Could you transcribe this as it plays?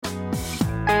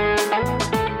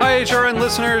HRN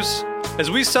listeners.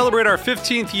 As we celebrate our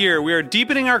 15th year, we are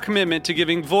deepening our commitment to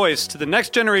giving voice to the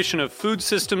next generation of food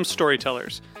systems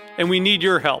storytellers, and we need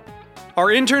your help. Our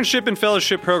internship and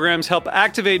fellowship programs help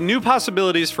activate new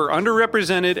possibilities for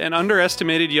underrepresented and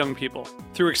underestimated young people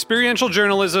through experiential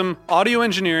journalism, audio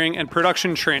engineering, and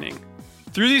production training.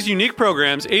 Through these unique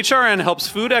programs, HRN helps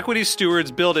food equity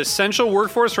stewards build essential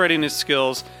workforce readiness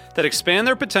skills that expand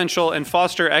their potential and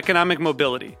foster economic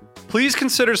mobility. Please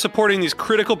consider supporting these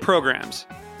critical programs.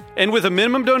 And with a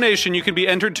minimum donation, you can be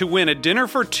entered to win a dinner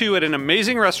for two at an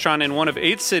amazing restaurant in one of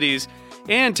 8 cities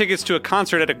and tickets to a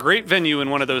concert at a great venue in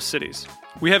one of those cities.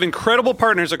 We have incredible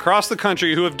partners across the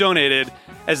country who have donated,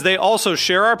 as they also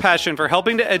share our passion for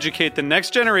helping to educate the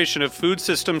next generation of food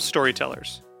systems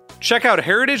storytellers. Check out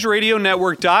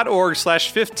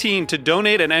heritageradionetwork.org/15 to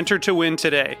donate and enter to win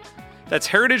today. That's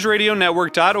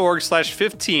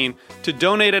heritageradionetwork.org/15 to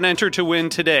donate and enter to win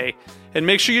today. And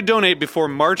make sure you donate before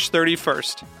March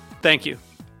 31st. Thank you.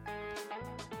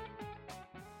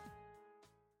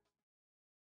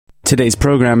 Today's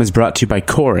program is brought to you by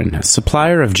Korin, a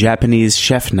supplier of Japanese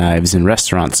chef knives and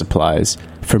restaurant supplies.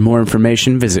 For more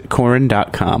information, visit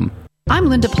korin.com. I'm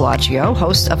Linda Palaccio,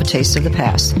 host of A Taste of the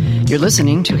Past. You're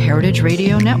listening to Heritage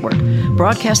Radio Network,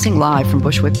 broadcasting live from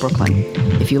Bushwick, Brooklyn.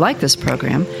 If you like this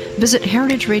program, visit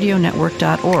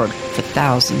heritageradionetwork.org for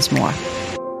thousands more.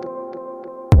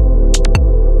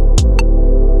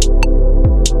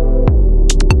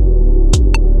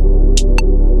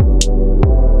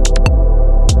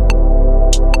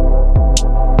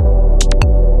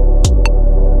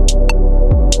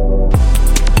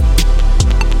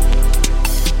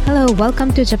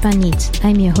 Welcome to Japan Eats.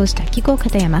 I'm your host Akiko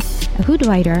Katayama, a food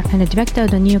writer and a director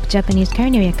of the New York Japanese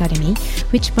Culinary Academy,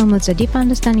 which promotes a deep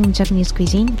understanding of Japanese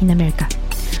cuisine in America.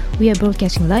 We are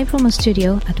broadcasting live from a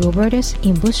studio at Roberta's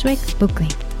in Bushwick, Brooklyn.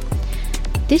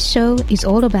 This show is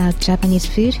all about Japanese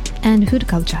food and food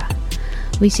culture.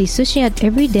 We see sushi at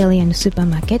every deli and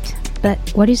supermarket, but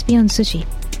what is beyond sushi?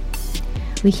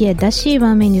 We hear dashi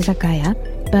ramen izakaya,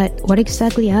 but what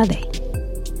exactly are they?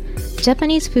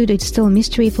 Japanese food is still a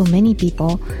mystery for many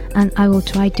people, and I will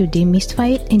try to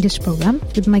demystify it in this program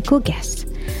with my co-guests.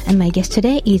 And my guest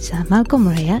today is Malcolm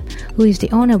Muraya, who is the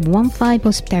owner of 15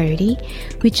 Hospitality,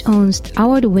 which owns the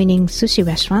award-winning sushi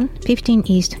restaurant, 15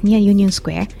 East near Union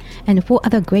Square, and 4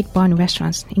 other great barn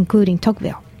restaurants, including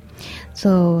Tocqueville.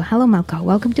 So, hello Malcolm,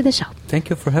 welcome to the show. Thank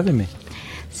you for having me.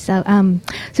 So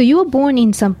you were born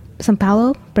in São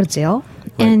Paulo, Brazil,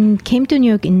 right, and came to New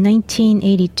York in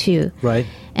 1982. Right.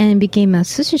 And became a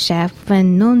sushi chef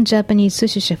when non-Japanese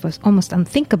sushi chef was almost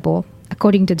unthinkable,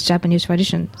 according to the Japanese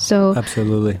tradition. So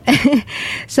absolutely.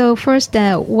 So first,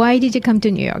 why did you come to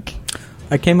New York?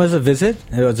 I came as a visit.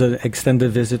 It was an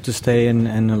extended visit to stay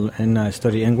and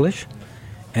study English.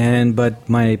 But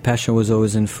my passion was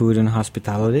always in food and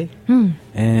hospitality.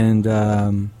 And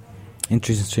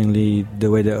interestingly, the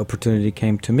way the opportunity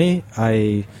came to me,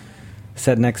 I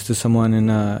sat next to someone in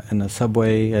a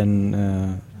subway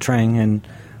and train, and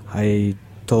I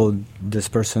told this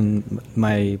person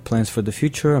my plans for the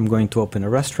future. I'm going to open a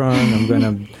restaurant. I'm going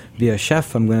to be a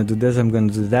chef. I'm going to do this. I'm going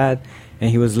to do that. And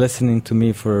he was listening to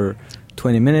me for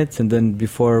 20 minutes. And then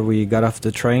before we got off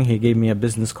the train, he gave me a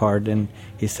business card, and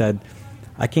he said,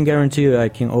 I can guarantee you I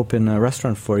can open a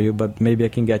restaurant for you, but maybe I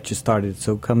can get you started.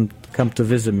 So come to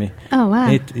visit me. Oh, wow.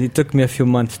 It took me a few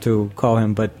months to call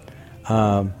him, but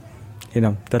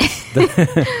that's...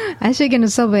 I should get a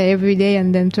subway every day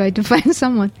and then try to find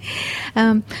someone.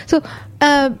 But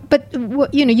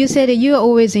you said that you are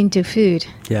always into food.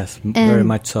 Yes, very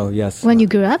much so, yes. When you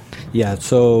grew up? Yeah,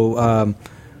 so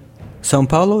São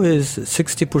Paulo is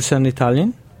 60%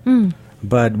 Italian,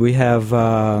 but we have,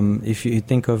 if you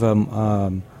think of a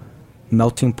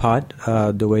melting pot,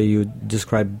 the way you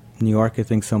describe New York, I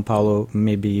think São Paulo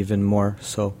maybe even more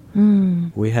so.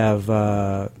 We have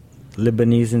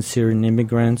Lebanese and Syrian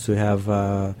immigrants. We have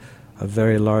a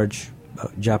very large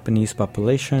Japanese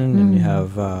population, and you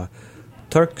have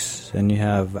Turks, and you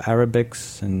have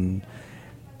Arabics, and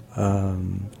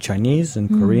Chinese and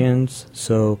Koreans.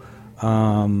 So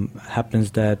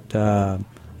happens that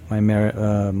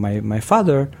my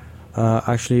father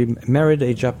actually married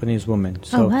a Japanese woman.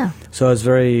 So, oh, wow. So I was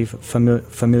very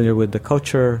familiar with the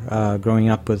culture, growing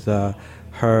up with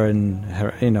her and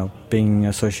her, being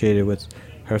associated with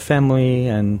her family,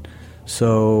 and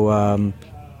so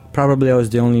probably I was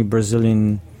the only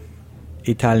Brazilian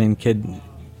Italian kid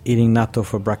eating natto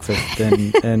for breakfast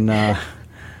and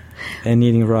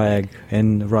eating raw egg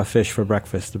and raw fish for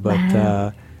breakfast. But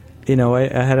wow. I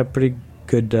had a pretty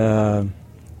good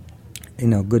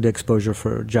good exposure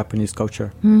for Japanese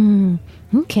culture.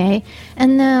 Okay.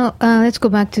 And now let's go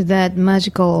back to that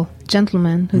magical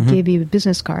gentleman who gave you a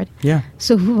business card. Yeah.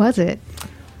 So who was it?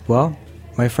 Well,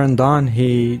 my friend Don,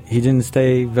 he didn't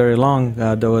stay very long.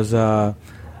 There was a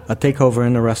takeover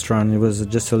in the restaurant. It was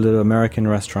just a little American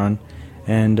restaurant.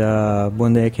 And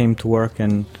one day I came to work,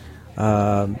 and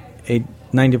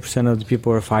 90% of the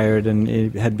people were fired, and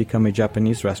it had become a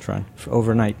Japanese restaurant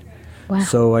overnight. Wow.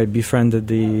 So I befriended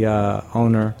the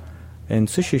owner and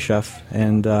sushi chef,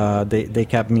 and they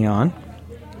kept me on.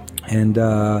 And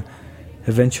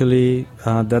eventually,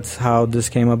 that's how this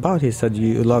came about. He said,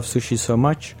 "You love sushi so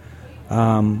much,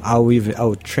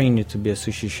 I'll train you to be a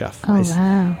sushi chef." Oh,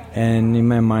 wow. And in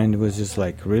my mind, it was just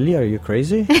like, really? Are you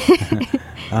crazy?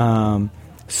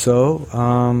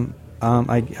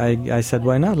 I said,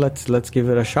 why not? Let's give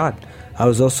it a shot. I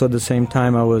was also at the same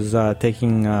time I was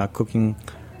taking cooking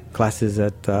classes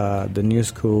at the new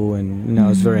school, and I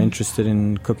was very interested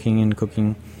in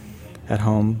cooking at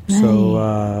home. Right.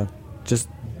 So just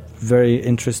very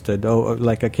interested.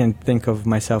 I can't think of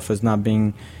myself as not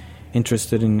being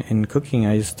interested in cooking.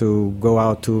 I used to go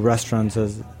out to restaurants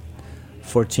as a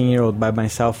 14-year-old by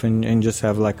myself and just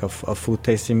have like a food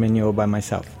tasting menu all by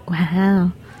myself.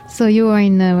 Wow. So you were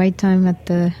in the right time at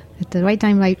the right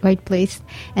time, right place.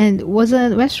 And was a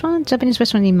Japanese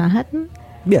restaurant in Manhattan?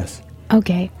 Yes.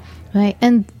 Okay. Right.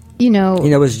 And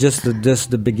it was just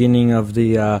the beginning of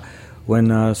the when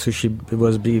sushi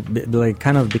was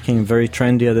became very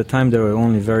trendy at the time. There were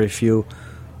only very few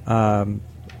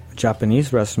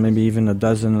Japanese restaurants, maybe even a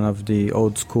dozen of the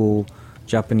old school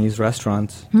Japanese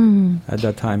restaurants at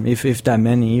that time, if that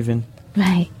many even.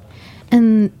 Right.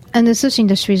 And the sushi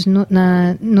industry is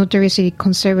notoriously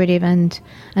conservative, and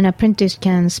an apprentice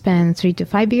can spend 3 to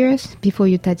 5 years before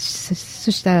you touch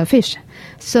fish.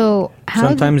 So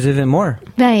sometimes even more.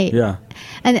 Right. Yeah.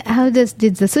 And how did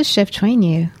the sushi chef train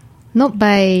you? Not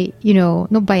by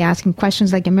asking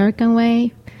questions like American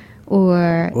way,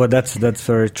 or well, that's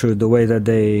very true. The way that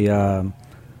they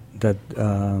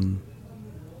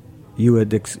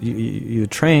you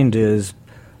trained is.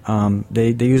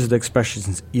 They use the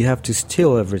expressions, you have to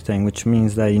steal everything, which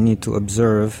means that you need to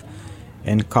observe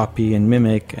and copy and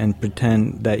mimic and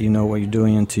pretend that you know what you're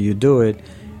doing until you do it.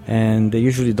 And they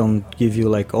usually don't give you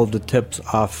like all the tips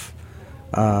off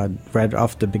right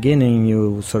off the beginning.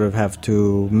 You sort of have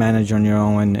to manage on your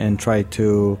own and try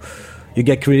to. You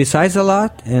get criticized a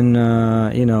lot, and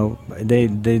they're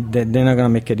not gonna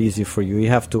make it easy for you. You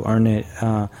have to earn it.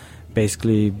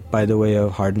 Basically by the way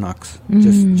of hard knocks,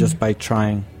 just by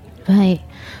trying. Right.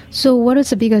 So what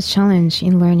is the biggest challenge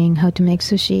in learning how to make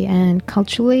sushi, and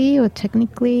culturally or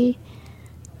technically?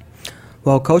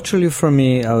 Well, culturally for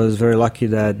me, I was very lucky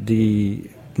that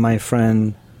my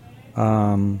friend,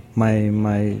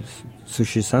 my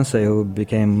sushi sensei, who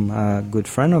became a good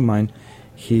friend of mine,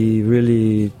 he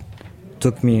really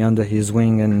took me under his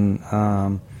wing, and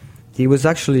he was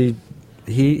actually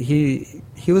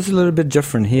he was a little bit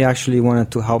different. He actually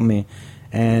wanted to help me,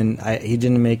 and he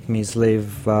didn't make me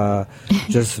slave,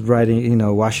 just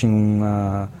washing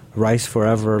rice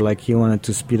forever. Like, he wanted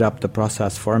to speed up the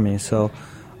process for me. So,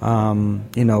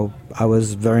 I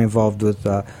was very involved with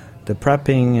the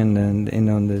prepping, and then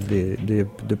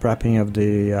the prepping of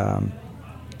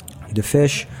the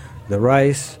fish, the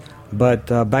rice. But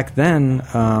back then.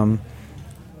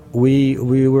 We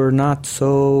were not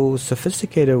so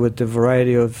sophisticated with the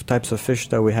variety of types of fish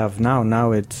that we have now. Now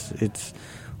we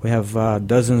have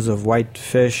dozens of white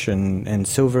fish and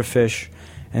silver fish,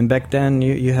 and back then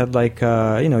you had like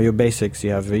your basics.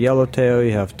 You have a yellowtail,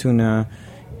 you have tuna,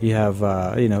 you have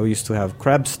we used to have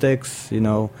crab sticks, and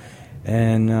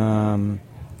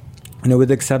with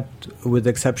the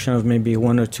exception of maybe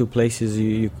one or two places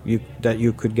that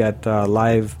you could get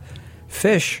live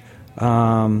fish.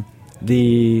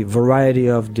 The variety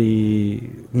of the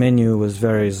menu was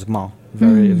very small,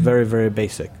 very, very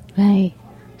basic. Right.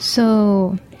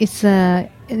 So it's in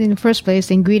the first place,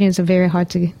 the ingredients are very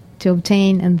hard to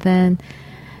obtain,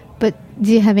 but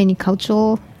do you have any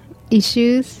cultural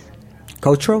issues?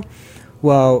 Cultural?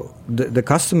 Well, the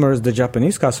customers, the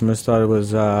Japanese customers, thought it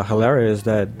was hilarious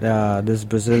that this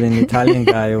Brazilian Italian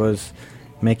guy was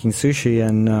making sushi,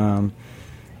 and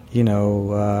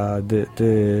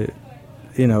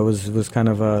it was kind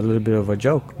of a little bit of a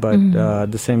joke, but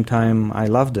at the same time, I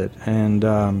loved it. And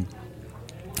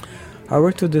I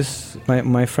worked with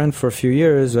my friend for a few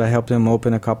years. I helped him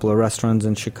open a couple of restaurants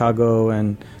in Chicago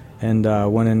and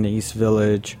one in the East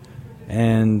Village.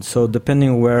 And so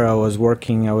depending where I was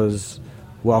working, I was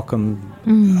welcomed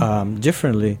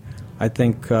differently. I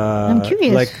think... I'm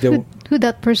curious who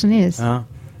that person is.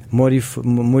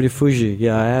 Morifuji.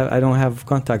 Yeah, I don't have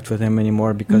contact with him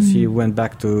anymore because he went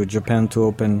back to Japan to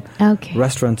open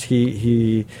restaurants.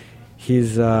 His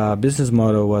business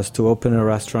model was to open a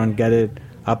restaurant, get it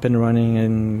up and running,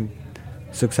 and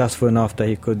successful enough that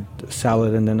he could sell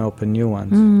it and then open new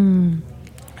ones.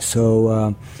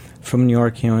 So from New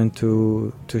York he went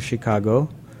to Chicago,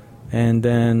 and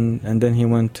then he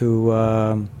went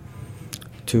to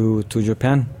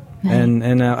Japan. Right.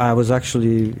 And I was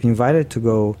actually invited to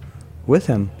go with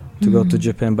him to go to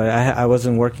Japan, but I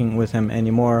wasn't working with him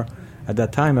anymore at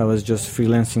that time. I was just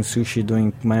freelancing sushi,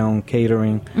 doing my own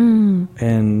catering,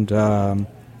 and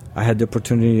I had the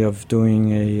opportunity of doing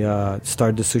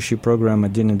start the sushi program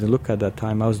at Dina De Luca at that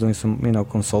time. I was doing some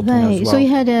consulting as well. So you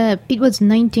had it was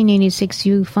 1986.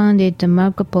 You founded the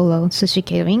Marco Polo Sushi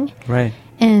Catering, right?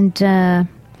 And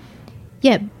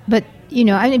but.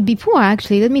 Before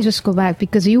actually, let me just go back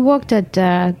because you worked at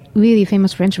really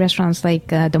famous French restaurants like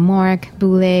the Morgue,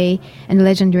 Boulet, and the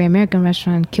legendary American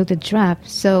restaurant Kilted Trap.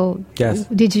 So, yes.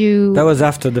 Did you? That was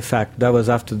after the fact. That was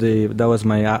after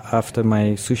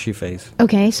my sushi phase.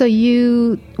 Okay, so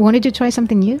you wanted to try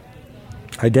something new?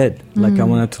 I did. Like I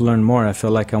wanted to learn more. I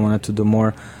felt like I wanted to do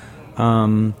more.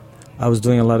 I was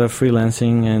doing a lot of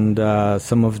freelancing, and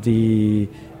some of the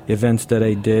events that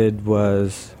I did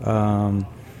was.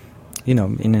 In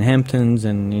the Hamptons,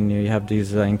 and you have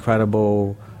these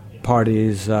incredible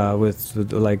parties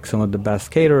with like some of the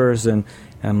best caterers, and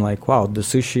I'm like, wow, the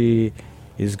sushi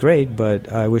is great, but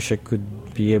I wish I could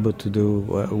be able to do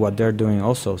what they're doing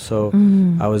also. So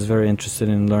I was very interested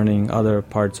in learning other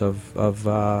parts of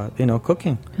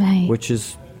cooking, right. which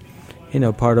is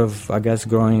part of, I guess,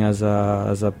 growing as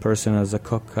a person, as a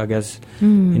cook. I guess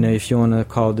if you want to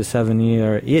call the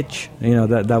 7-year itch,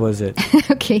 that was it.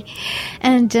 Okay,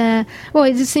 and it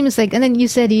just seems like, and then you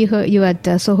said you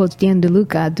at Soho's Dina De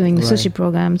Luca doing the sushi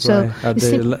program. So right.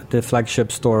 At the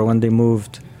flagship store when they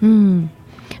moved.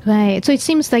 Right. So it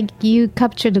seems like you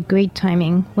captured a great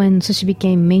timing when sushi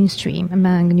became mainstream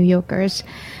among New Yorkers.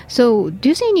 So do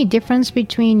you see any difference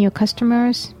between your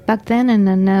customers back then and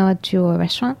now at your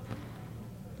restaurant?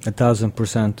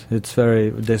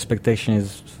 1,000%. The expectation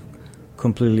is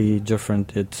completely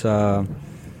different. It's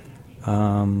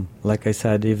like I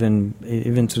said, even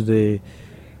to the,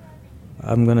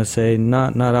 I'm gonna say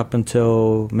not up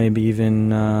until maybe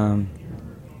even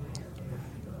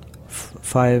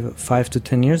 5 to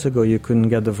 10 years ago, you couldn't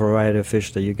get the variety of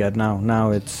fish that you get now.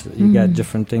 Now you get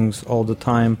different things all the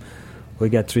time. We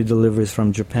get 3 deliveries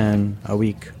from Japan a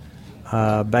week.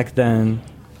 Back then,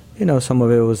 some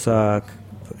of it was a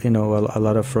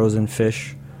lot of frozen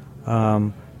fish,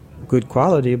 good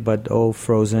quality, but all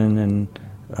frozen and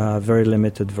very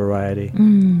limited variety.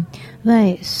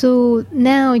 Right. So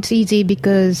now it's easy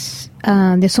because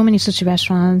there's so many sushi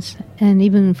restaurants, and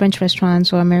even French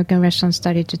restaurants or American restaurants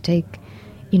started to take,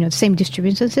 the same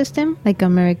distribution system like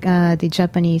the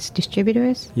Japanese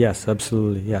distributors. Yes,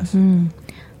 absolutely. Yes.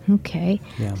 Okay.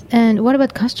 Yeah. And what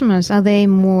about customers? Are they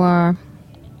more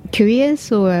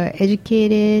curious or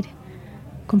educated?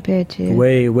 Compared to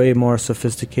way more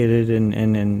sophisticated and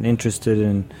interested,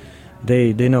 and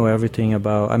they know everything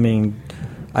about. I mean,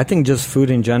 I think just food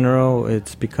in general,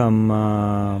 it's become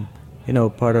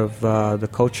part of the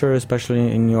culture,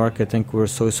 especially in New York. I think we're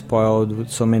so spoiled with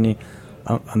so many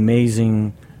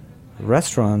amazing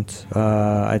restaurants.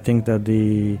 I think that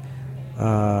the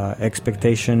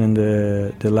expectation and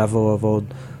the level of all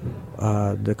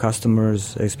the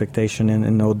customers' expectation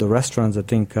in all the restaurants, I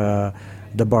think.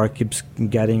 The bar keeps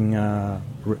getting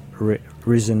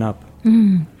risen up.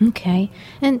 Okay.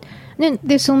 And then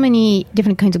there's so many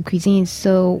different kinds of cuisines.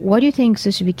 So why do you think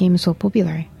sushi became so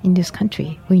popular in this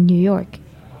country or in New York?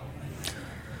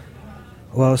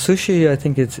 Well, sushi, I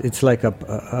think it's like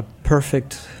a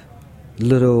perfect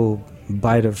little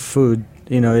bite of food.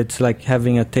 It's like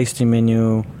having a tasty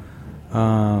menu,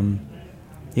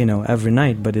 every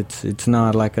night. But it's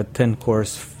not like a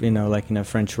 10-course, like in a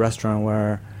French restaurant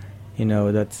where.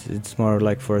 It's more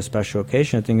like for a special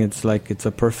occasion. I think it's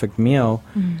a perfect meal.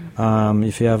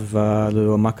 If you have a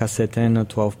little omakase 10 or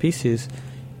 12 pieces,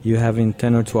 you're having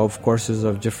 10 or 12 courses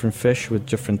of different fish with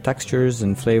different textures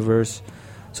and flavors.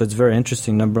 So it's very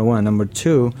interesting, number one. Number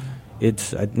two,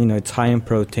 it's high in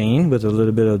protein with a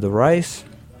little bit of the rice.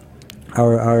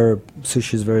 Our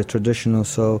sushi is very traditional,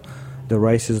 so the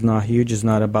rice is not huge. It's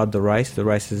not about the rice. The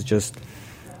rice is just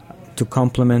to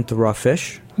complement the raw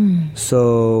fish.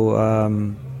 So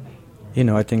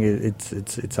I think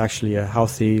it's actually a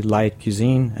healthy, light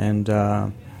cuisine, and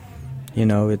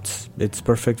it's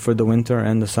perfect for the winter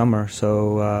and the summer.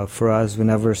 So for us, we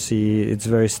never see, it's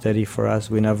very steady for us.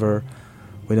 We never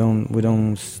We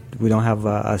don't have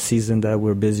a season that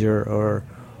we're busier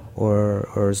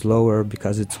or slower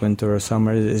because it's winter or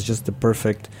summer. It's just the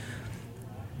perfect.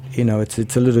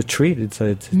 It's a little treat.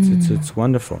 It's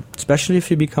wonderful, especially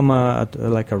if you become a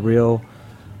real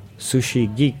sushi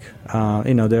geek.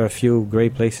 There are a few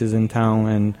great places in town,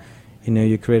 and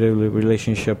you create a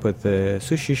relationship with the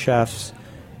sushi chefs,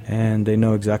 and they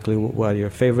know exactly what your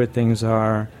favorite things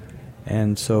are.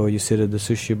 And so you sit at the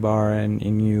sushi bar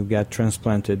and you get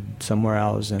transplanted somewhere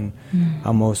else and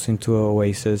almost into an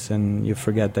oasis, and you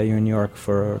forget that you're in New York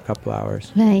for a couple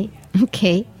hours. Right.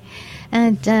 Okay.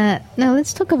 And now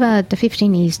let's talk about the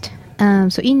 15 East.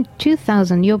 So in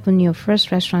 2000, you opened your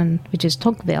first restaurant, which is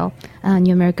Tocqueville, a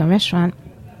new American restaurant.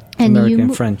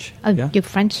 And French. Yeah? You're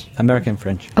French? American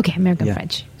French. Okay, American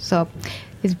French. So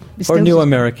it's or New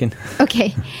American.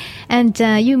 Okay. And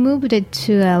you moved it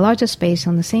to a larger space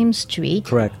on the same street.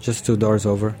 Correct, just 2 doors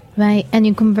over. Right, and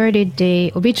you converted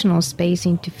the original space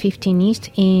into 15 East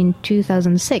in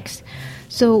 2006.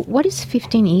 So what is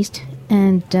 15 East,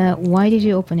 and why did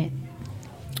you open it?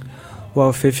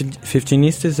 Well, 15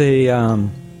 East is I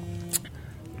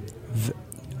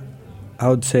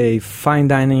would say, fine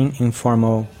dining,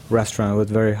 informal restaurant with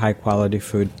very high quality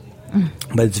food.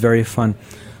 But it's very fun.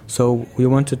 So we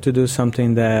wanted to do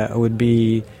something that would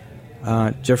be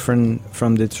different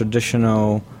from the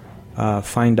traditional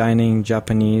fine dining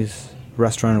Japanese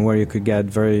restaurant where you could get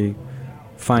very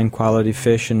fine quality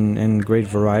fish and great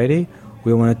variety.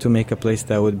 We wanted to make a place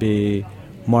that would be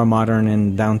more modern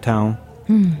and downtown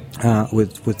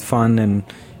with fun, and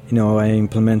I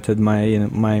implemented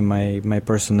my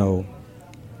personal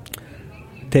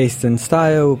taste and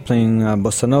style, playing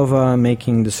bossa nova,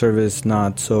 making the service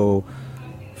not so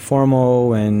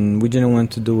formal, and we didn't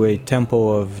want to do a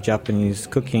temple of Japanese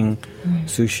cooking,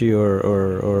 sushi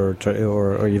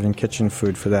or even kitchen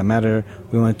food for that matter.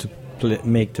 We wanted to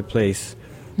make the place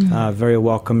very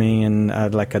welcoming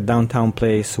and like a downtown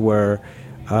place where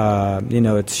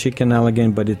it's chic and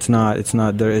elegant, but it's not.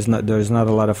 There is not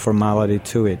a lot of formality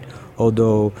to it.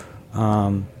 Although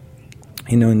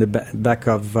in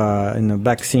the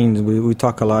back scenes, we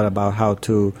talk a lot about how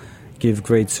to give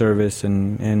great service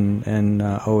and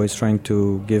always trying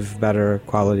to give better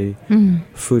quality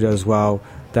food as well.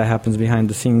 That happens behind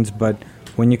the scenes, but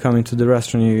when you come into the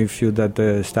restaurant, you feel that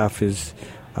the staff is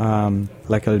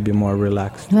like a little bit more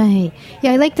relaxed. Right.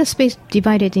 Yeah, I like the space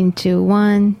divided into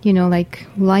one, like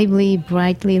lively,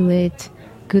 brightly lit,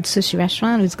 good sushi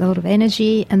restaurant with a lot of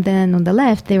energy, and then on the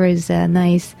left there is a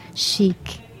nice,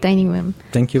 chic dining room.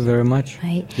 Thank you very much.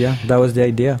 Right. Yeah, that was the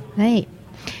idea. Right.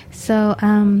 So,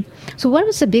 so what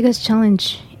was the biggest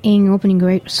challenge in opening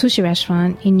a sushi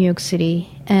restaurant in New York City?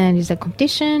 And is that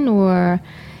competition, or,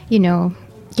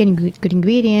 getting good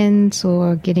ingredients,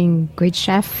 or getting great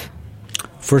chef?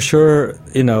 For sure,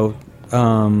 you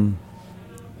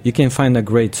can find a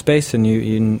great space, and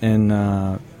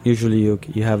usually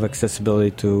you have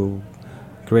accessibility to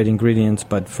great ingredients.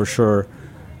 But for sure,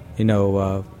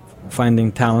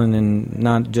 finding talent, and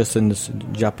not just in this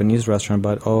Japanese restaurant,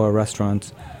 but all our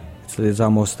restaurants, it's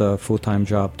almost a full-time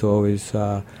job to always,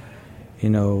 find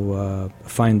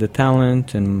the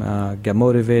talent and get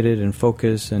motivated and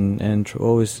focus and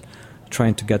always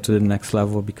trying to get to the next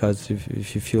level. Because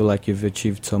if you feel like you've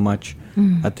achieved so much,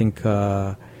 I think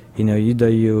either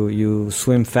you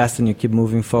swim fast and you keep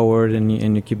moving forward and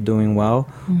you keep doing well,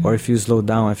 or if you slow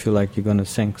down, I feel like you're going to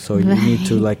sink. So you need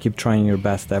to keep trying your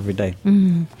best every day.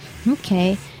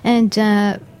 Okay. And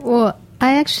I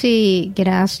actually get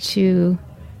asked to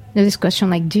this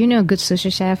question, do you know a good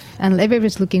sushi chef? And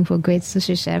everybody's looking for a great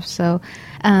sushi chef. So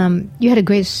you had a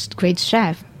great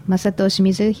chef, Masato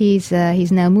Shimizu. He's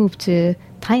now moved to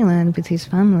Thailand with his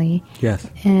family. Yes.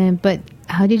 But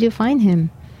how did you find him?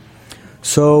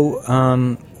 So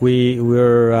we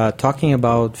were talking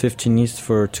about 15 East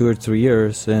for 2 or 3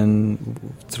 years, and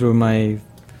through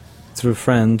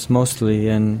friends mostly,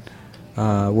 and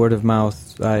word of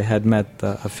mouth, I had met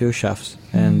a few chefs,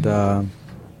 and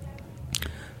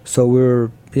so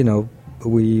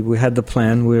we had the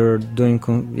plan. We were doing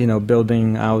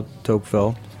building out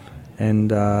Tocqueville,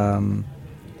 and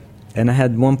I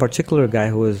had one particular guy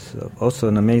who was also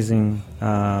an amazing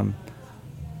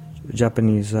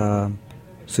Japanese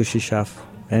sushi chef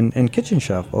and kitchen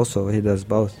chef. Also, he does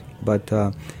both. But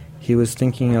he was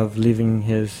thinking of leaving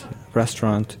his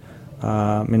restaurant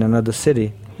in another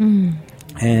city,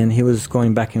 and he was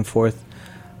going back and forth.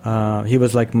 He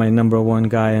was like my number one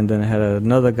guy, and then I had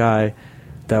another guy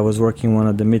that was working one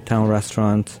of the Midtown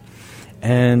restaurants,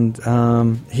 and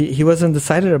he wasn't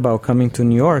decided about coming to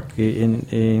New York.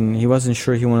 He wasn't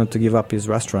sure he wanted to give up his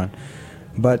restaurant,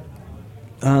 but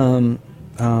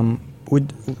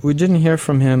we didn't hear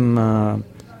from him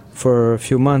for a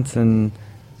few months, and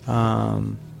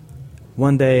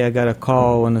one day I got a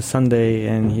call on a Sunday,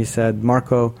 and he said,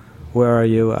 "Marco, where are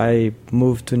you? I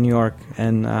moved to New York,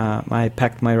 and I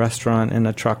packed my restaurant in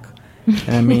a truck,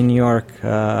 and I'm in New York.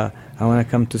 I want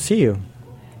to come to see you."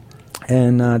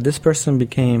 And this person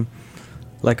became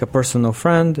like a personal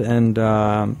friend, and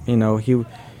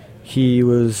he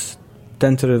was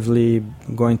tentatively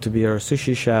going to be our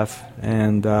sushi chef,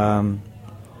 and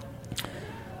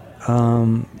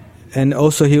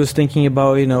also he was thinking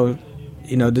about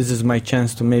this is my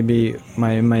chance to maybe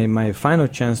my final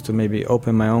chance to maybe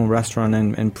open my own restaurant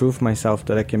and prove myself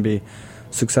that I can be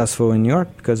successful in New York,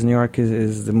 because New York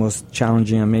is the most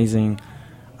challenging, amazing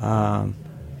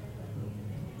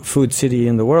food city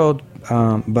in the world.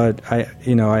 But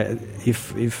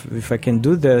if I can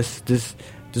do this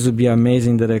would be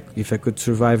amazing. That if I could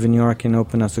survive in New York and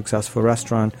open a successful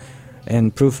restaurant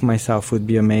and prove myself, would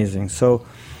be amazing. So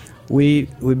we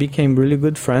became really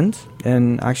good friends,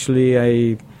 and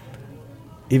actually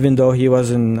even though he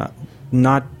wasn't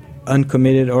not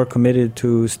uncommitted or committed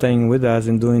to staying with us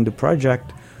and doing the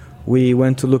project, we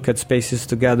went to look at spaces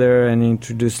together and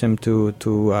introduced him to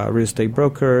real estate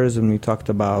brokers, and we talked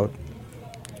about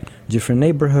different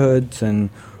neighborhoods, and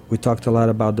we talked a lot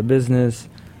about the business,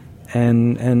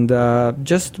 and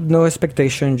just no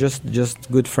expectation, just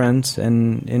good friends,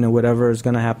 and whatever is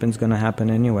going to happen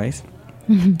anyways.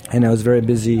 Mm-hmm. And I was very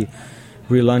busy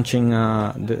relaunching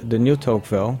the new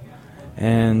Tocqueville,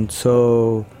 and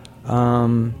so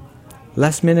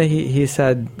last minute he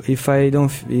said, if I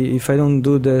don't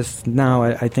do this now,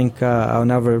 I think I'll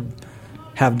never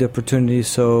have the opportunity.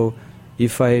 So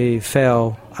if I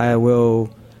fail, I will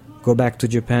go back to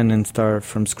Japan and start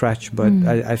from scratch. But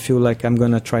I feel like I'm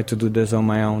going to try to do this on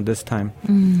my own this time.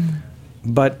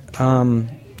 But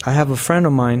I have a friend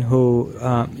of mine who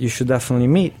you should definitely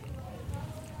meet.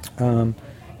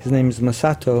 His name is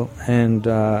Masato, and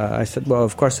I said, well,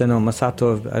 of course I know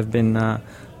Masato. I've been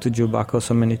to Jubako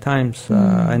so many times.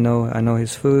 I know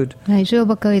his food. Right,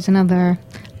 Jubako is another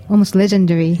almost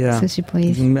legendary sushi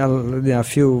place. A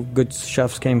few good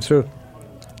chefs came through,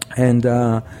 and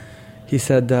he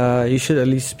said you should at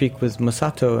least speak with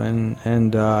Masato,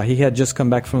 and he had just come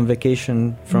back from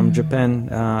vacation from Japan.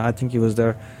 I think he was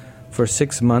there for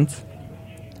 6 months,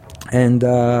 and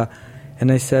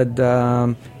I said,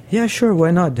 yeah, sure,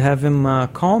 why not? Have him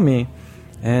call me,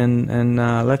 and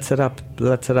let's set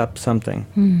up something.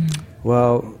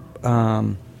 Well,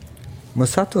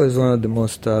 Masato is one of the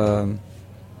most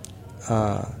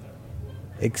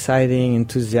exciting,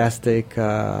 enthusiastic,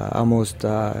 almost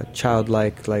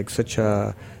childlike, like such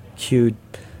a cute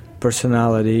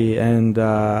personality. And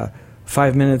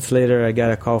 5 minutes later, I got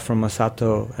a call from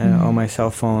Masato on my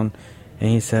cell phone. And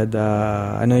he said,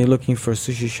 I know you're looking for a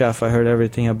sushi chef. I heard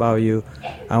everything about you.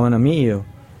 I want to meet you.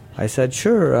 I said,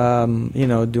 sure. Do you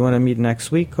want to meet next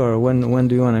week, or when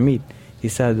do you want to meet? He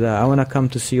said, I want to come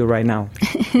to see you right now.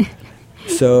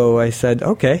 So I said,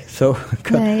 okay. So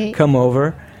come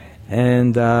over,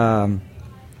 and that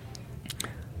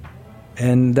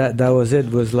was it.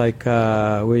 It was like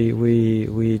we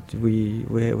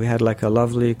had like a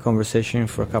lovely conversation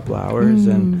for a couple of hours,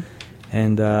 and.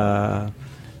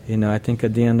 I think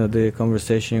at the end of the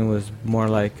conversation was more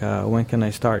like, when can I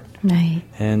start? Right.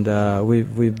 And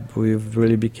we've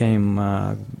really became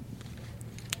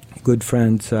good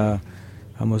friends,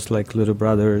 almost like little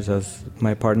brothers, as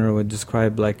my partner would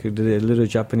describe, like the little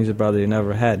Japanese brother you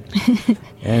never had.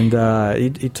 And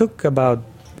it took about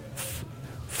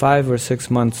 5 or 6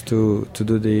 months to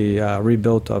do the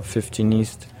rebuild of 15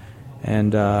 East,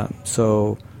 and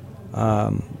so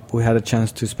we had a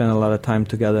chance to spend a lot of time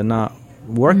together, not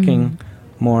working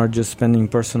more, just spending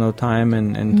personal time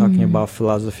and talking about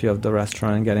philosophy of the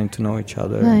restaurant and getting to know each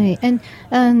other. Right, and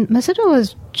Masato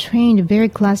was trained very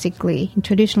classically,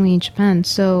 traditionally in Japan,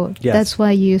 so that's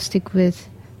why you stick with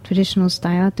traditional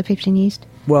style at the 15 East?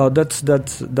 Well,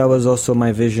 that was also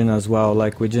my vision as well.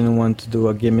 Like, we didn't want to do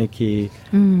a gimmicky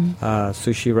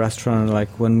sushi restaurant. Like,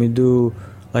 when we do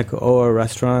like our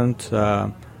restaurant,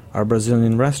 our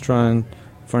Brazilian restaurant,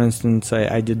 for instance,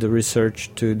 I did the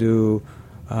research to do,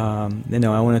 I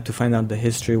wanted to find out the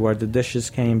history where the dishes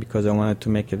came, because I wanted to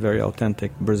make it very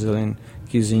authentic Brazilian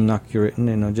cuisine, not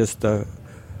just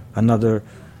another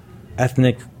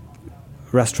ethnic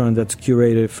restaurant that's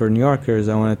curated for New Yorkers.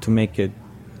 I wanted to make it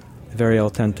very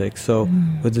authentic. So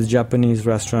with the Japanese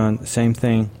restaurant, same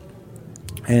thing.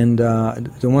 And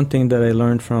the one thing that I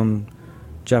learned from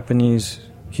Japanese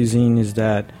cuisine is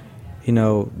that,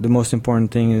 the most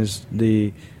important thing is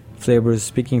the flavors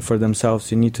speaking for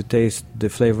themselves. You need to taste the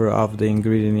flavor of the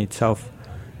ingredient itself.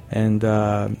 and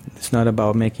it's not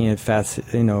about making it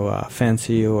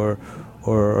fancy or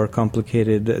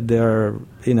complicated.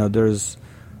 There's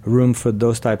room for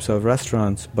those types of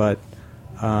restaurants, but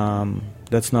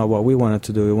that's not what we wanted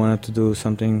to do. We wanted to do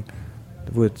something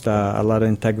with a lot of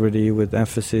integrity, with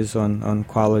emphasis on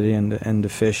quality and the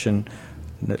fish, and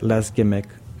less gimmick.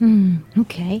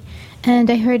 Okay. And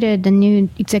I heard the new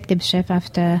executive chef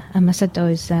after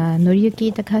Masato is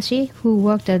Noriyuki Takahashi, who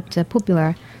worked at a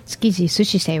popular Tsukiji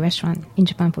Sushi restaurant in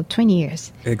Japan for 20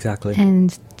 years. Exactly.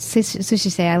 And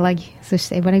Sushi, I like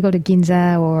Sushi. When I go to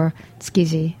Ginza or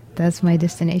Tsukiji, that's my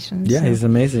destination. Yeah, so. He's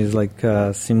amazing. He's like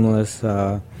seamless.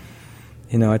 We're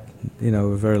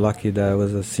very lucky that it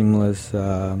was a seamless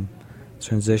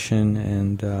transition,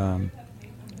 and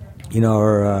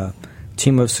our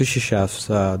team of sushi chefs.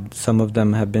 Some of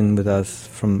them have been with us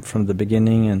from the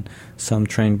beginning, and some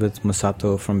trained with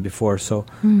Masato from before. So,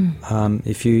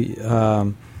 if you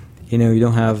you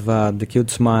don't have the cute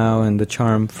smile and the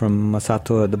charm from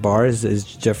Masato at the bar is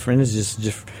different. It's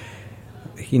just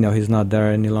he's not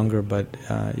there any longer, but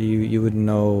you would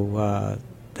know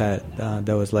that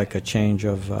there was like a change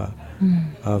of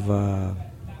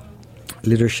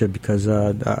leadership, because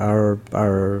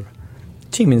our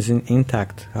team is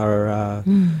intact. Our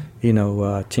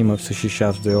team of sushi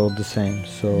chefs, they're all the same.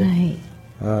 So right.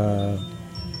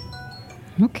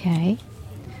 Okay.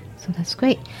 So that's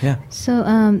great. Yeah. So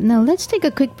now let's take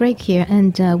a quick break here,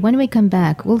 and when we come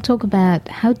back, we'll talk about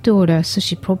how to order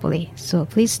sushi properly. So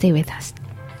please stay with us.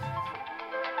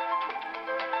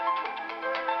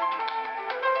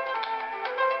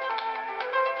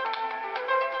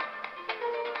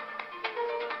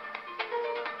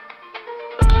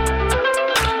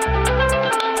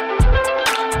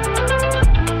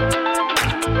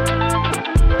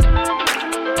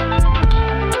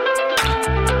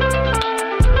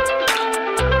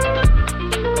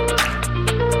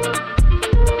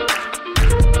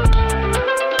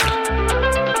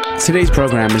 Today's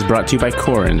program is brought to you by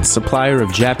Korin, supplier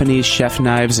of Japanese chef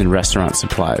knives and restaurant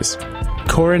supplies.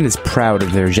 Korin is proud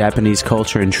of their Japanese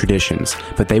culture and traditions,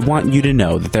 but they want you to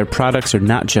know that their products are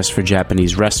not just for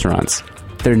Japanese restaurants.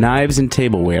 Their knives and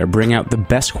tableware bring out the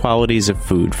best qualities of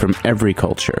food from every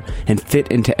culture and fit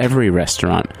into every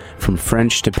restaurant, from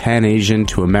French to Pan-Asian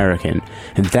to American,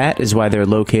 and that is why they're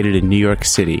located in New York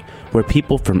City, where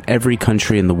people from every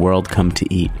country in the world come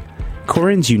to eat.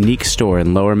 Korin's unique store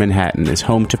in Lower Manhattan is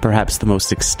home to perhaps the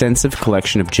most extensive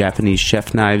collection of Japanese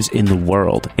chef knives in the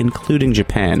world, including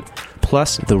Japan,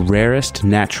 plus the rarest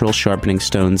natural sharpening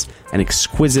stones and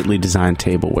exquisitely designed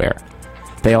tableware.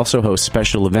 They also host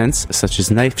special events such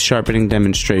as knife sharpening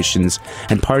demonstrations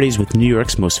and parties with New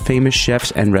York's most famous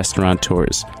chefs and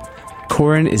restaurateurs.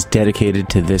 Korin is dedicated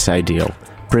to this ideal,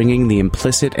 bringing the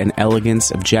implicit and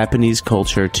elegance of Japanese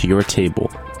culture to your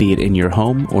table, be it in your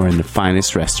home or in the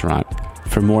finest restaurant.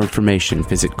 For more information,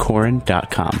 visit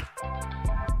Korin.com.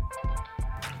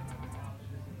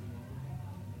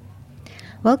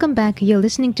 Welcome back. You're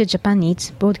listening to Japan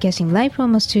Eats, broadcasting live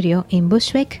from a studio in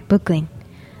Bushwick, Brooklyn.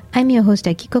 I'm your host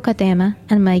Akiko Katayama,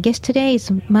 and my guest today is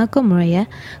Marco Moreira,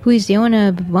 who is the owner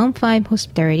of 15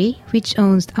 Hospitality, which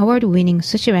owns award-winning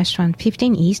sushi restaurant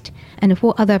 15 East and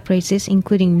 4 other places,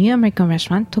 including New American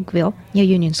restaurant Tocqueville near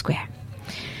Union Square.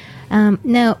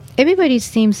 Now, everybody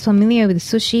seems familiar with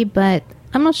sushi, but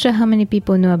I'm not sure how many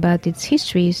people know about its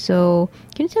history. So,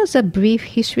 can you tell us a brief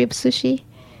history of sushi?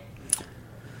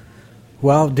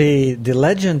 Well, the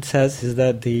legend says is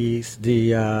that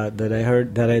that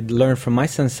I learned from my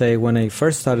sensei when I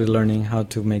first started learning how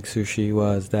to make sushi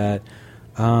was that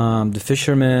the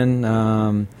fisherman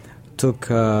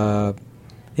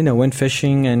went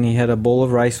fishing, and he had a bowl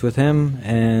of rice with him,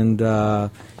 and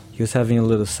he was having a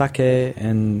little sake,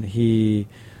 and he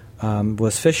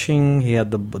was fishing. He had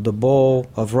the bowl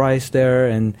of rice there,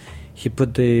 and he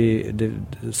put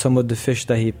some of the fish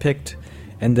that he picked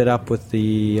ended up with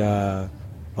the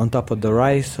on top of the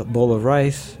rice, a bowl of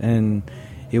rice, and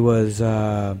it was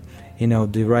the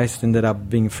rice ended up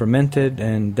being fermented,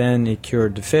 and then it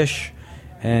cured the fish.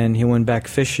 And he went back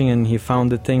fishing, and he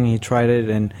found the thing. He tried it,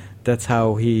 and that's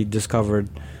how he discovered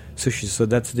sushi. So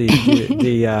that's the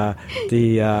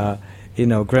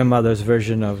grandmother's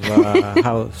version of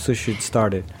how sushi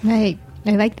started. Right.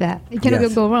 I like that. It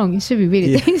cannot go wrong. It should be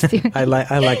really tasty. I like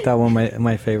that one.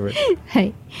 My favorite.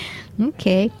 Right.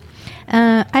 Okay.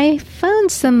 I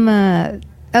found some a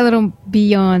little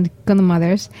beyond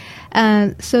grandmothers.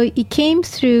 So it came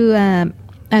through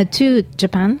to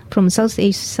Japan from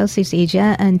Southeast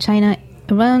Asia and China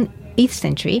around 8th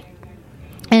century.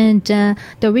 And the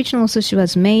original sushi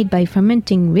was made by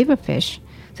fermenting river fish,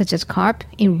 such as carp,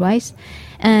 in rice,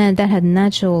 and that had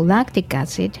natural lactic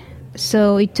acid.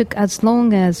 So it took as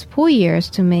long as 4 years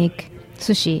to make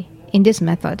sushi in this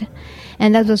method.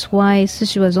 And that was why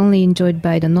sushi was only enjoyed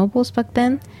by the nobles back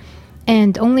then.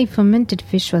 And only fermented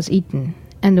fish was eaten.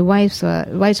 And the rice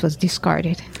was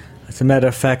discarded. As a matter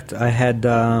of fact, I had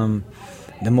the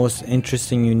most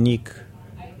interesting, unique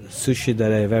sushi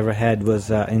that I've ever had was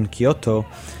in Kyoto.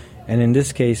 And in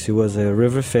this case, it was a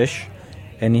river fish.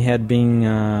 And it had been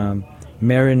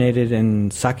marinated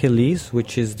in sake leaves,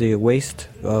 which is the waste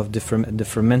of the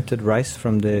fermented rice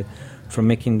from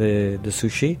making the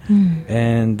sushi.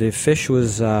 And the fish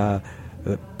was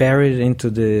buried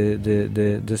into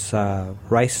this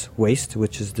rice waste,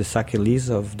 which is the sake leaves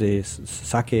of the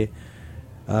sake,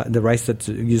 the rice that's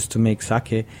used to make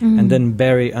sake, and then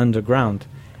buried underground.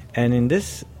 And in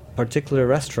this particular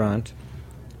restaurant,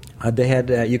 they had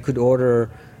you could order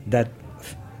that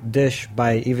dish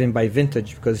by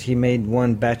vintage, because he made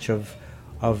one batch of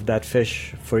that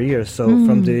fish for years. So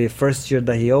from the first year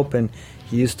that he opened,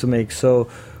 he used to make. So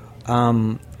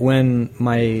when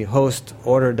my host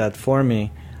ordered that for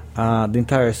me, the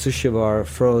entire sushi bar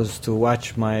froze to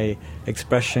watch my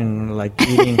expression, like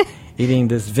eating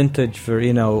this vintage for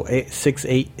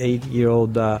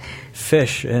 8-year-old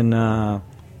fish, and no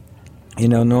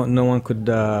one could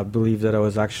believe that I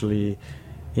was actually,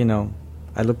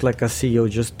 I look like a CEO.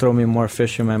 Just throw me more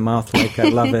fish in my mouth. Like, I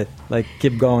love it. Like,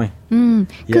 keep going.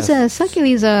 Because sake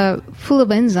leaves are full of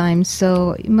enzymes,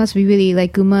 so it must be really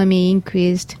like umami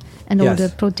increased and all the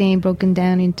protein broken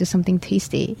down into something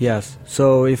tasty. Yes.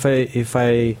 So if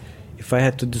I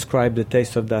had to describe the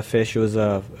taste of that fish, it was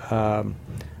a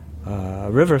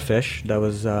river fish that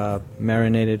was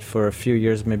marinated for a few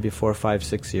years, maybe 4, 5,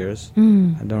 6 years.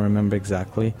 I don't remember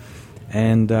exactly.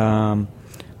 And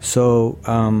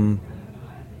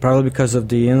probably because of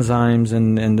the enzymes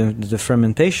and the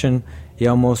fermentation, it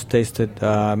almost tasted,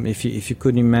 if you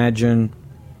could imagine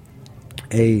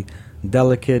a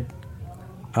delicate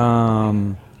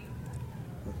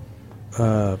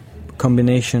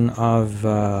combination of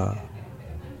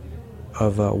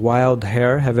wild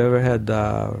hare. Have you ever had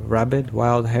rabbit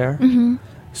wild hare?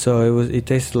 So it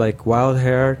tasted like wild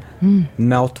hare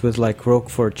melt with like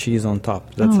Roquefort cheese on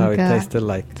top. That's how it tasted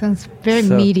like. Sounds very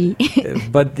meaty.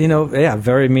 But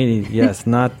very meaty. Yes,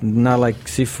 not like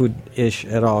seafood-ish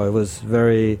at all. It was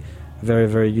very, very,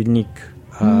 very unique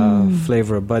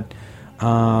flavor. But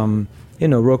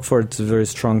Roquefort's a very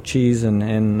strong cheese,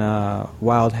 and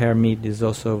wild hare meat is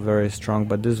also very strong.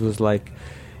 But this was like,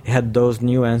 it had those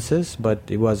nuances, but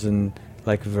it wasn't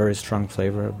like very strong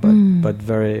flavor, but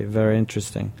very, very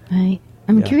interesting. Right.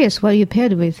 I'm curious, what you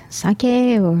paired with?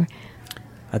 Sake or?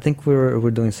 I think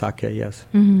we're doing sake. Yes.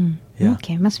 Yeah.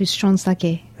 Okay, must be strong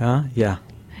sake. Yeah.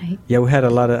 Right. Yeah, we had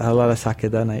a lot of sake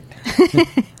that night.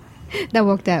 That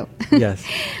worked out. Yes.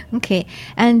 Okay,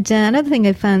 and another thing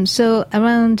I found. So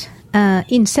around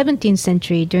in 17th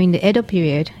century, during the Edo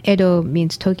period, Edo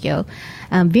means Tokyo,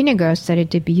 vinegar started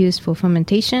to be used for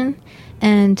fermentation.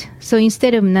 And so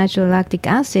instead of natural lactic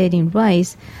acid in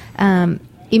rice,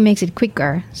 it makes it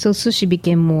quicker. So sushi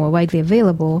became more widely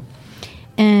available.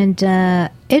 And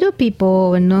Edo people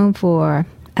were known for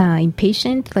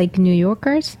impatient, like New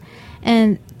Yorkers.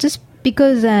 And just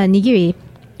because nigiri,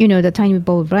 the tiny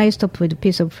bowl of rice topped with a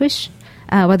piece of fish,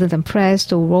 rather than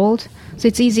pressed or rolled. So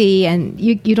it's easy, and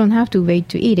you don't have to wait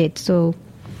to eat it. So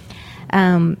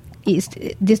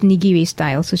this nigiri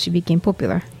style sushi became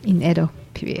popular in Edo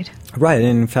period. Right,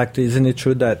 and in fact, isn't it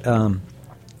true that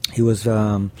it was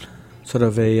sort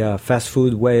of a fast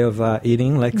food way of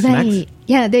eating, like snacks?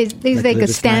 Yeah, there's like a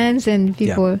stands and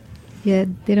people, they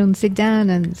don't sit down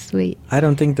and wait. I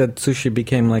don't think that sushi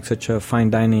became like such a fine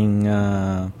dining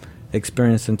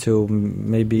experience until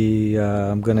maybe,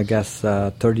 I'm going to guess,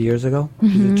 30 years ago.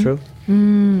 Is it true? I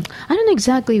don't know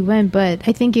exactly when, but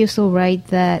I think you're so right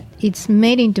that it's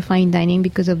made into fine dining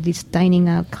because of this dining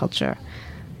out culture.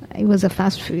 It was a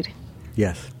fast food.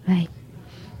 Yes. Right.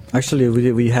 Actually,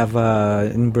 we have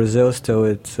in Brazil still,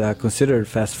 it's considered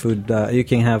fast food. You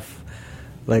can have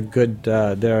like good,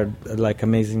 there are like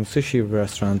amazing sushi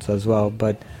restaurants as well,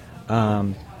 but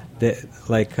fast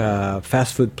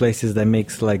food places that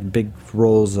makes like big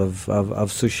rolls of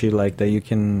sushi, like that you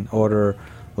can order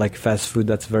like fast food.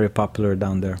 That's very popular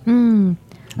down there. Okay. In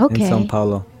São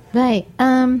Paulo. Right.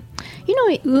 Uma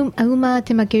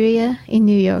Temakeria in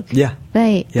New York. Yeah.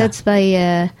 Right. Yeah. That's by,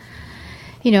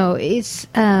 it's,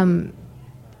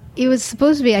 it was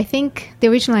supposed to be, I think the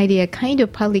original idea kind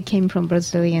of partly came from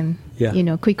Brazilian,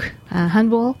 quick hand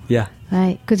roll. Yeah.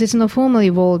 Right. Because it's not formally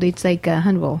rolled, it's like a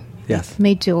hand roll. Yes.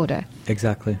 Made to order.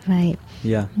 Exactly. Right.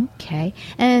 Yeah. Okay.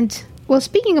 And Well,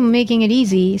 speaking of making it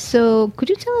easy, so could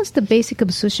you tell us the basic of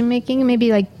sushi making?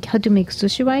 Maybe like how to make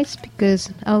sushi rice, because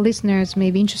our listeners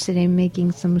may be interested in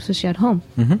making some sushi at home.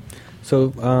 Mm-hmm.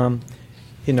 So,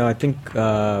 I think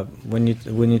when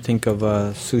you think of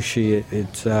sushi,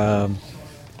 it's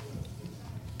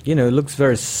it looks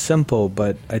very simple,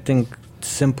 but I think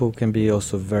simple can be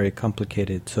also very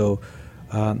complicated. So,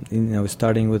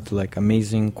 starting with like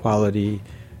amazing quality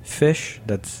fish,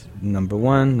 that's number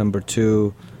one. Number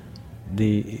two,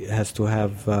 it has to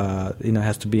have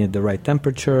has to be at the right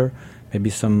temperature. Maybe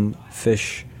some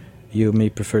fish you may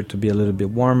prefer to be a little bit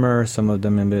warmer. Some of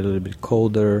them may be a little bit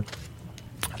colder.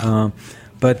 And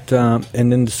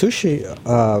then the sushi,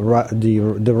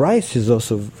 the rice is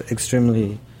also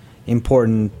extremely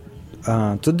important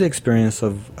to the experience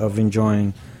of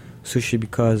enjoying sushi,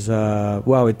 because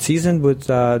it's seasoned with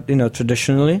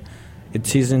traditionally it's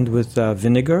seasoned with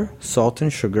vinegar, salt,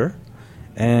 and sugar.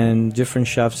 And different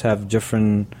chefs have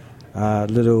different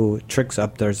little tricks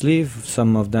up their sleeve.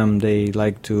 Some of them, they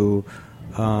like to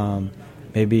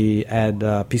maybe add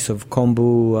a piece of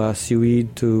kombu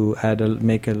seaweed to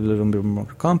make it a little bit more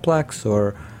complex.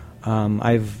 Or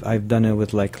I've done it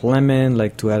with like lemon,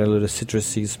 like to add a little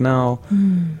citrusy smell.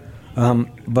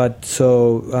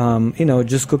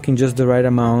 Just cooking just the right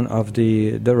amount of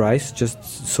the rice, just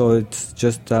so it's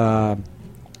just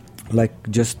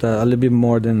a little bit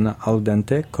more than al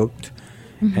dente cooked.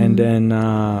 Mm-hmm. And then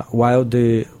while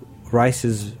the rice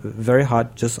is very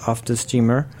hot, just off the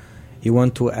steamer, you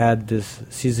want to add this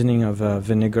seasoning of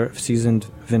seasoned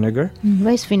vinegar.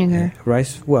 Rice vinegar.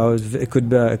 It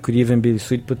could even be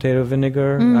sweet potato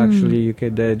vinegar. Actually,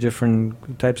 there are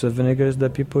different types of vinegars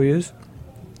that people use.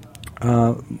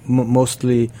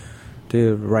 Mostly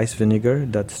the rice vinegar,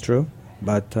 that's true.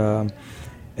 But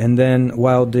and then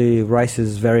while the rice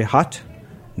is very hot,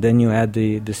 then you add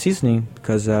the seasoning,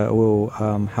 because it will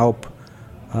help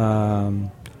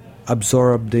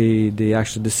absorb the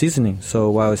seasoning. So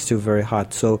while it's still very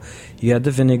hot, so you add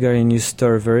the vinegar and you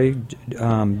stir very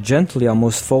gently,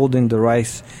 almost folding the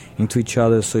rice into each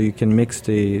other, so you can mix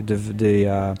the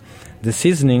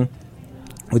seasoning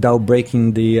without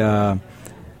breaking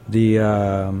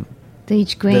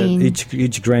each grain.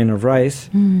 Each grain of rice.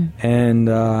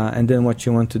 And then what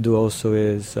you want to do also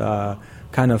is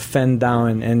kind of fan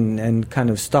down and kind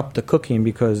of stop the cooking,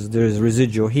 because there's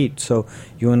residual heat. So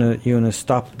you wanna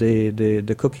stop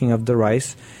the cooking of the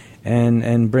rice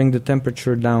and bring the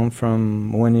temperature down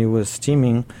from when it was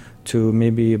steaming to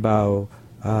maybe about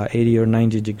 80 or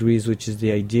 90 degrees, which is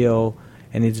the ideal.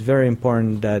 And it's very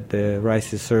important that the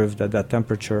rice is served at that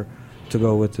temperature to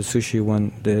go with the sushi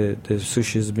when the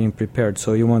sushi is being prepared.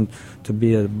 So you want to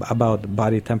be about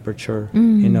body temperature,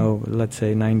 let's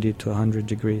say 90 to 100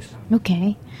 degrees.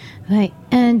 Okay, right.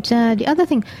 And the other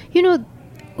thing,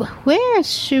 where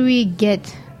should we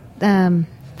get the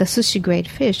sushi grade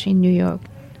fish in New York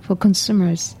for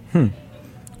consumers?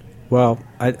 Well,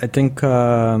 I think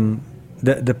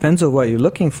that depends on what you're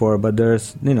looking for, but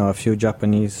there's a few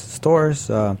Japanese stores.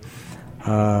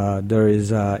 There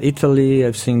is Italy.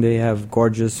 I've seen they have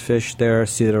gorgeous fish there.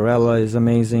 Cinderella is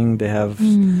amazing. They have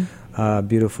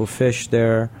beautiful fish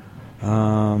there.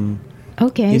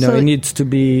 Okay, so it needs to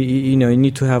be. You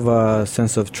need to have a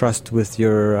sense of trust with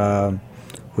your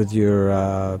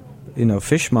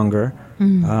fishmonger.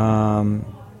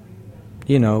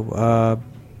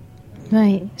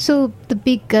 Right. So the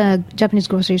big Japanese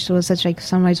grocery stores, such like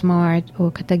Sunrise Mart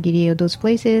or Katagiri or those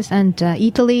places, and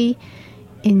Italy.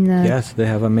 Yes, they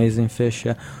have amazing fish.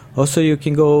 Yeah. Also, you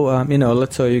can go.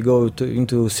 Let's say you go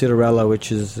into Cinderella,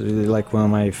 which is really like one of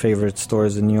my favorite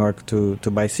stores in New York to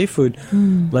buy seafood.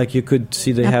 Like you could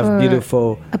see, they have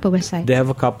beautiful Upper West Side. They have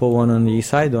a couple, one on the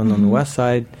east side, one on the west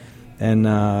side, and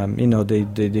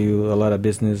they do a lot of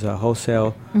business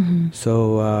wholesale.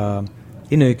 So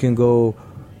you can go.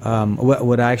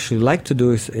 What I actually like to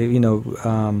do is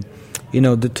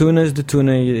the tuna is the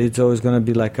tuna. It's always going to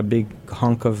be like a big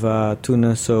hunk of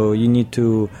tuna. So you need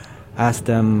to ask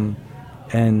them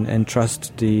and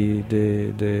trust the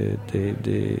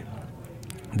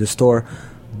store.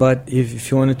 But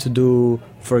if you wanted to do,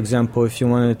 for example,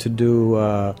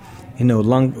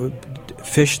 long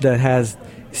fish that has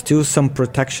still some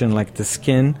protection, like the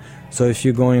skin. So if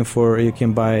you're going for, you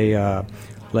can buy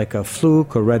like a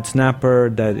fluke or red snapper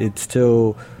that it's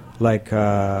still like.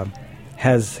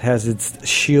 Has its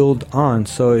shield on,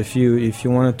 so if you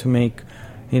wanted to make,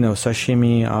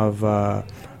 sashimi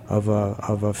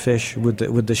of a fish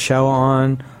with the shell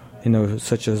on,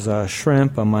 such as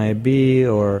shrimp, a maebi,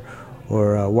 or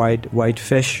a white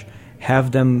fish,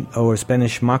 have them, or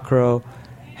Spanish mackerel,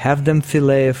 have them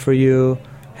fillet for you,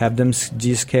 have them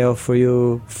descale for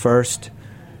you first,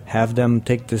 have them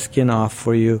take the skin off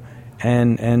for you,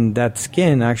 and that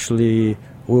skin actually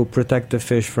will protect the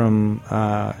fish from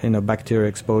bacteria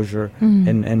exposure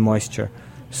and moisture.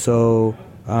 So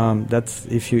that's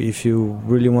if you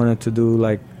really wanted to do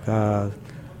like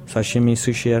sashimi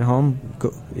sushi at home,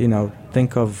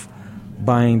 think of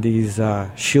buying these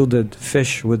shielded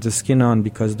fish with the skin on,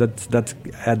 because that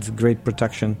adds great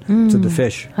protection to the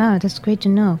fish. Wow, that's great to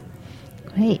know.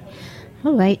 Great.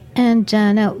 All right, and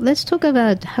now let's talk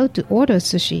about how to order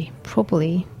sushi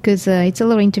properly, because it's a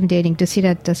little intimidating to sit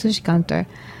at the sushi counter.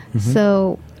 Mm-hmm.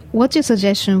 So what's your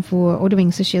suggestion for ordering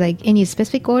sushi? Like any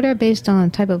specific order based on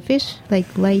type of fish, like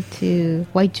white to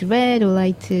red or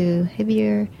light to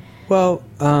heavier? Well,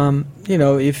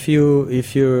 if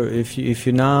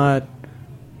you're not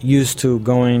used to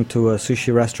going to a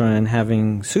sushi restaurant and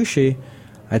having sushi,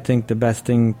 I think the best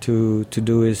thing to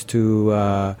do is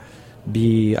to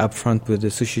be upfront with the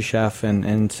sushi chef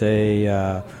and say,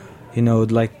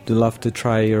 would love to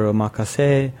try your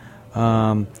omakase.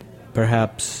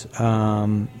 Perhaps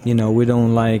we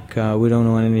don't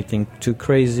want anything too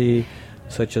crazy,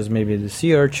 such as maybe the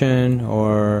sea urchin,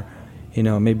 or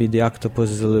maybe the octopus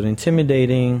is a little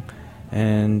intimidating,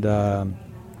 and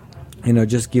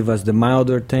just give us the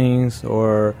milder things.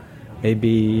 Or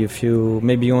maybe if you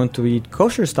want to eat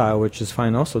kosher style, which is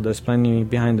fine also. There's plenty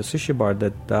behind the sushi bar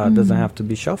that doesn't have to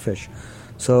be shellfish.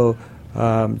 So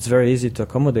it's very easy to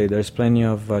accommodate. There's plenty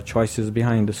of choices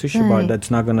behind the sushi bar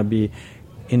that's not going to be,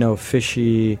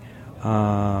 fishy. There's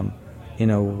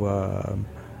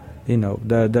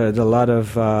a lot of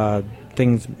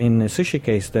things in the sushi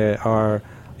case that are,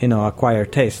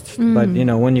 acquired tastes. But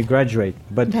when you graduate,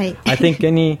 I think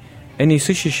any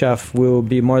sushi chef will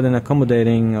be more than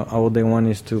accommodating. All they want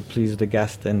is to please the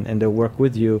guest, and they'll work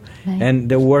with you, and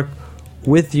they'll work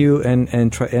with you,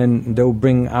 and try, and they'll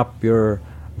bring up your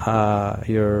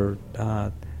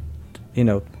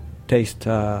taste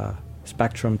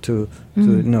spectrum to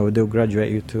they'll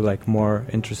graduate you to like more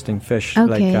interesting fish.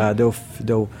 Okay. Like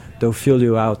they'll fill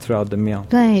you out throughout the meal.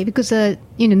 Right, because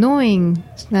knowing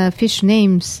fish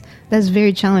names, that's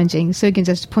very challenging. So you can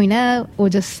just point out or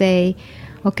just say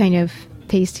what kind of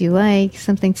taste you like,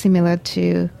 something similar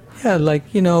to. Yeah, like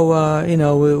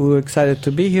we're excited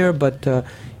to be here, but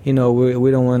we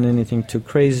don't want anything too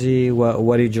crazy.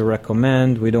 What did you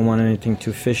recommend? We don't want anything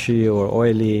too fishy or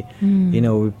oily.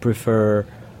 We prefer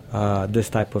this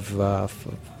type of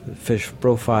fish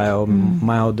profile,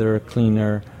 milder,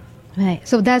 cleaner. Right.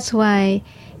 So that's why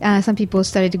some people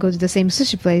started to go to the same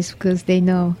sushi place, because they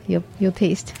know your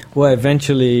taste. Well,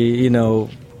 eventually,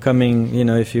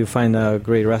 if you find a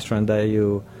great restaurant that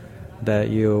you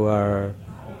are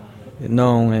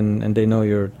known and they know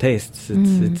your tastes,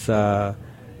 it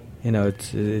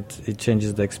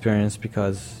changes the experience,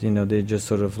 because they just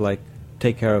sort of like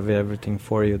take care of everything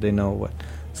for you. They know what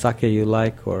sake you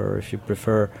like, or if you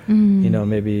prefer,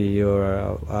 maybe you're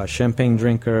a champagne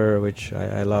drinker, which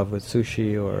I love with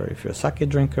sushi, or if you're a sake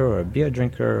drinker or a beer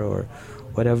drinker or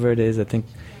whatever it is. I think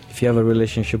if you have a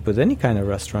relationship with any kind of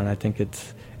restaurant, I think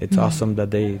it's awesome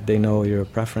that they know your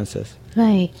preferences.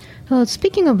 Right. Well,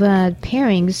 speaking of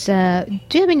pairings,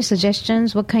 do you have any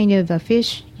suggestions? What kind of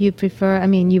fish you prefer? I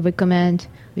mean, you recommend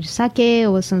with sake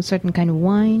or some certain kind of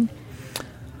wine?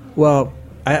 Well,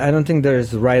 I don't think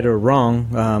there's right or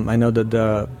wrong. I know that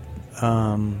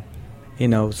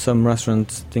some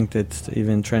restaurants think that it's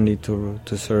even trendy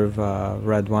to serve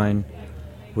red wine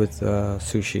with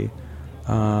sushi.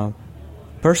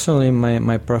 Personally,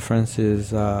 my preference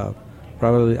is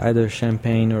probably either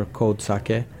champagne or cold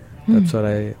sake. That's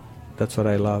what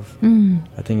I love.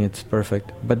 I think it's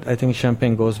perfect. But I think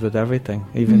champagne goes with everything,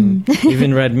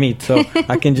 even red meat. So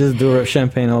I can just do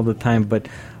champagne all the time. But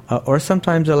or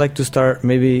sometimes I like to start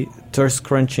maybe thirst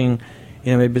crunching.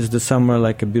 Maybe it's the summer,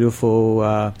 like a beautiful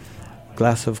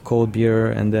glass of cold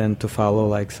beer, and then to follow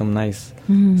like some nice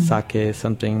sake,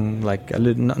 something like a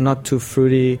little, not too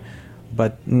fruity,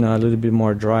 but a little bit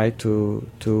more dry to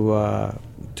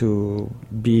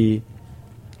be,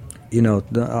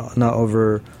 not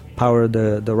overpower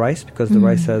the rice, because the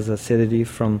rice has acidity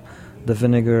from the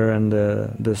vinegar and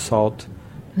the salt.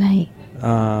 Right.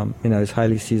 It's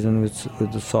highly seasoned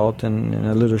with the salt and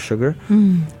a little sugar.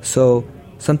 So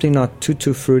something not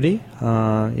too fruity.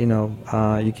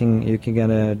 You can get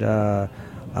it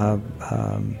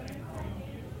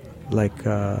like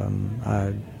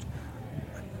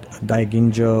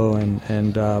daiginjo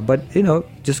and but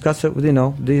discuss it with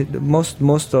the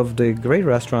most of the great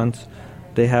restaurants.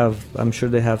 I'm sure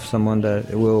they have someone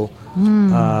that will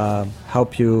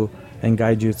help you and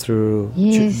guide you through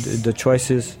the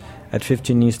choices. at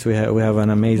 15 East, we have an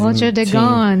amazing Roger de team.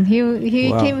 Gaulle. He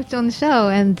came on the show,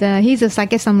 and he's a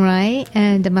sake samurai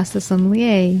and a master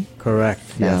sommelier. Correct.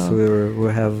 Yes, we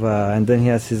have, and then he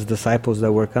has his disciples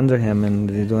that work under him, and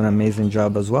they do an amazing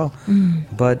job as well.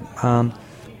 But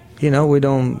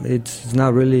it's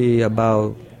not really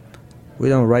about. We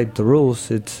don't write the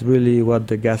rules. It's really what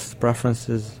the guest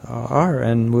preferences are,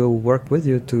 and we'll work with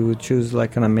you to choose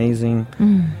like an amazing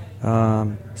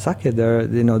sake.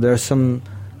 There are some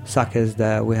sakes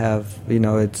that we have.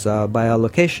 It's by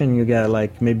allocation. You get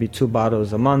like maybe 2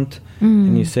 bottles a month,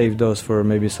 and you save those for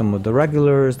maybe some of the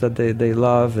regulars that they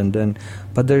love,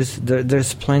 but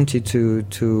there's plenty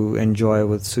to enjoy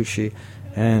with sushi,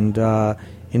 and.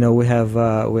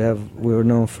 We're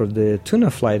known for the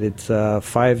tuna flight. It's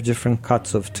 5 different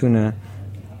cuts of tuna.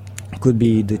 Could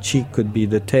be the cheek, could be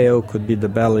the tail, could be the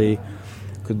belly,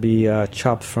 could be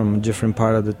chopped from a different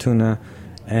part of the tuna.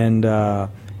 And,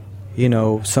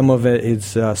 some of it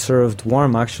is served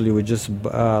warm. Actually, we just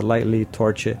lightly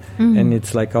torch it, and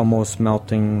it's like almost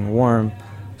melting warm.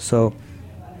 So,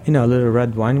 a little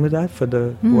red wine with that for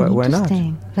the why not?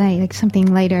 Right, like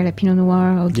something lighter, like Pinot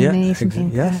Noir or Gamay,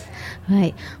 something. Yes.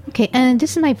 Right. Okay, and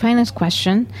this is my final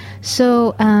question.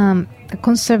 So,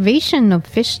 conservation of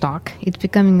fish stock is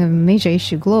becoming a major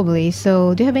issue globally.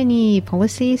 So, do you have any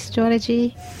policy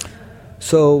strategy?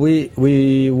 So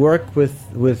we work with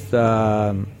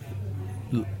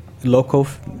local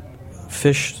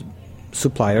fish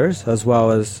suppliers as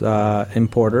well as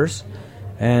importers.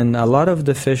 And a lot of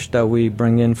the fish that we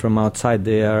bring in from outside,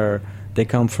 they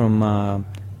come from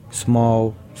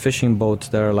small fishing boats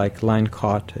that are like line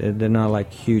caught. They're not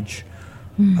like huge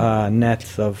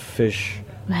nets of fish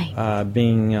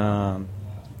being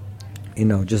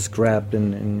just grabbed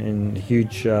in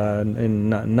huge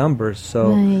numbers.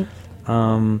 So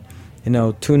tuna,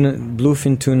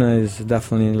 bluefin tuna is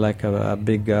definitely like a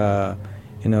big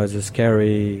it's a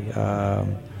scary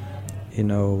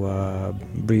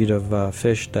breed of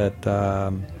fish that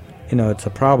it's a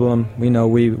problem.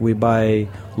 We buy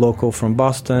local from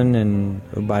Boston and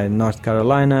we buy North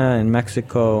Carolina and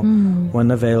Mexico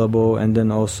when available, and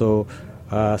then also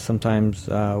sometimes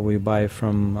we buy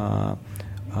from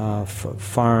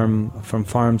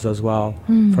farms as well,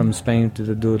 from Spain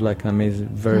to do like an amazing,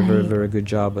 very very very good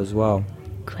job as well.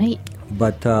 Great.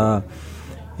 But there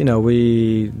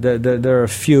are a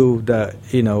few that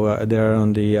they're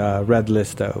on the red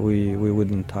list that we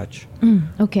wouldn't touch.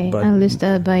 Okay, I'll list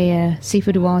by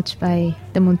Seafood Watch, by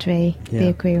the Monterey Bay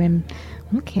Aquarium.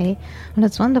 Okay, well,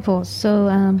 that's wonderful.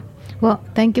 So,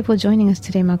 thank you for joining us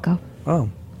today, Marco. Oh,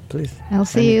 please. I'll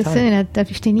see you soon at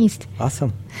 15 East.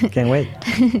 Awesome. Can't wait.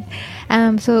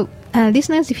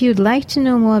 Listeners, if you'd like to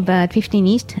know more about 15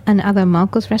 East and other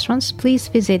Marco's restaurants, please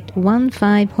visit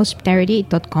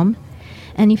 15hospitality.com.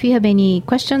 And if you have any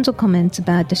questions or comments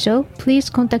about the show, please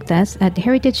contact us at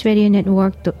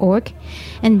heritageradionetwork.org.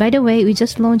 And by the way, we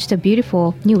just launched a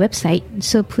beautiful new website,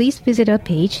 so please visit our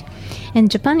page. And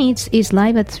Japan Eats is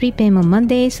live at 3 p.m. on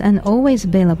Mondays and always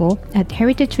available at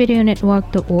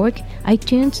heritageradionetwork.org,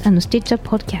 iTunes, and Stitcher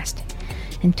Podcast.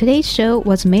 And today's show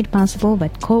was made possible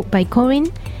by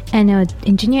Corinne, and our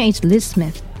engineer is Liz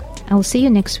Smith. I'll see you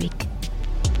next week.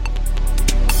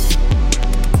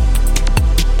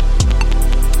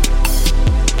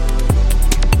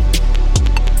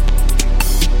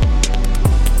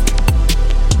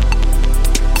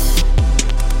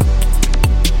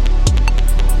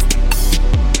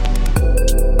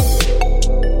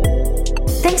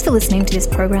 Listening to this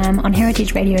program on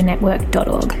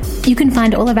heritageradionetwork.org. You can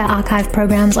find all of our archive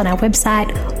programs on our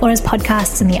website or as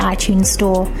podcasts in the iTunes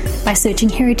store by searching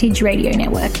Heritage Radio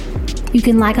Network. You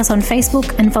can like us on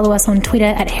Facebook and follow us on Twitter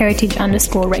at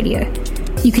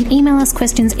heritage_radio. You can email us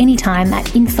questions anytime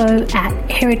at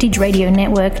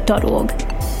info@heritageradionetwork.org.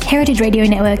 Heritage Radio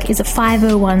Network is a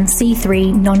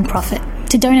 501c3 non-profit.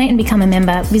 To donate and become a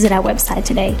member, visit our website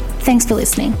today. Thanks for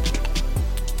listening.